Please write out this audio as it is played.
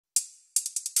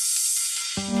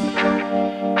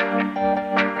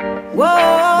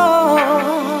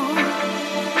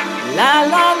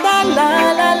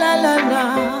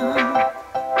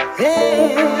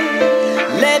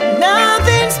Let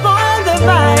nothing spoil the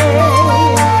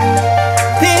vibe.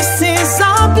 This is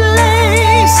our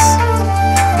place.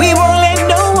 We won't let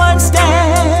no one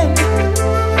stand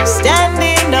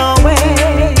in our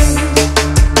way.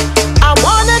 I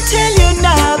wanna tell you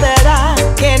now that I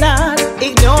cannot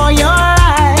ignore your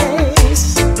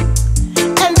eyes.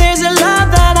 And there's a love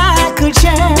that I could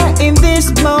share in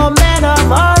this moment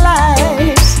of our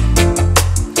lives.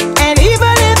 And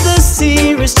even if the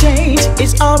series change,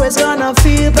 it's always gonna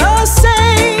feel the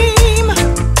same.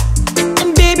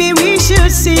 And baby, we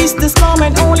should seize this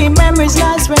moment. Only memories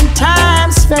last when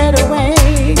time's fade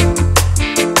away.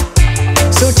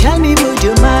 So tell me, would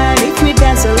you mind if we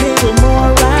dance a little more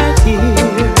right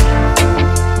here?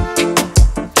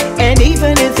 And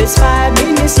even if it's 5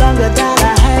 minutes longer that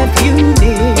I have you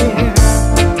near.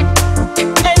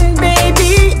 And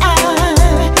baby,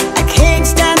 I can't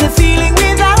stand the feeling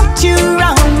without you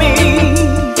around me.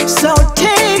 So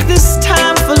take this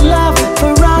time for love,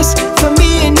 for us, for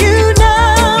me and you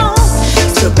now.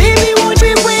 So baby, won't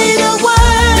we wait a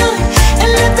while and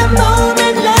let the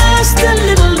moment last a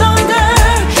little longer?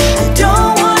 I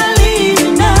don't wanna leave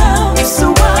you now, so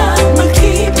I will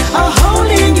keep on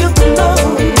holding you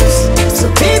close. So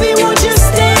baby, won't you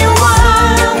stay a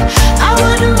while? I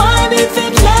wouldn't mind if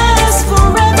it lasts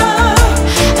forever.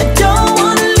 I don't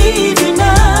wanna leave you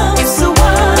now, so I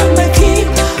will keep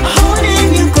holding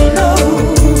you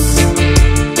close.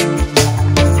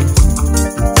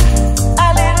 A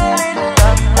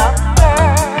little longer.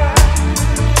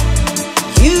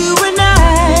 You and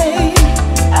I,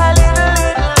 a little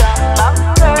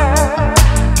longer.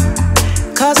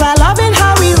 'Cause I love it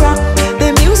how we rock. The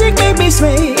music make me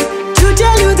sway. To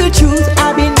tell you the truth,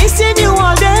 I've been missing you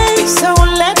all day. So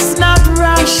let's not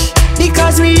rush,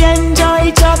 because we enjoy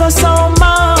each other so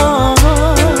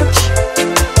much.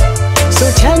 So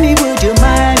tell me, would you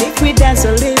mind if we dance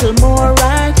a little more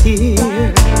right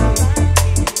here?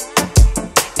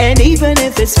 And even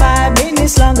if it's 5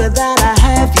 minutes longer that I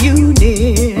have you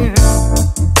near.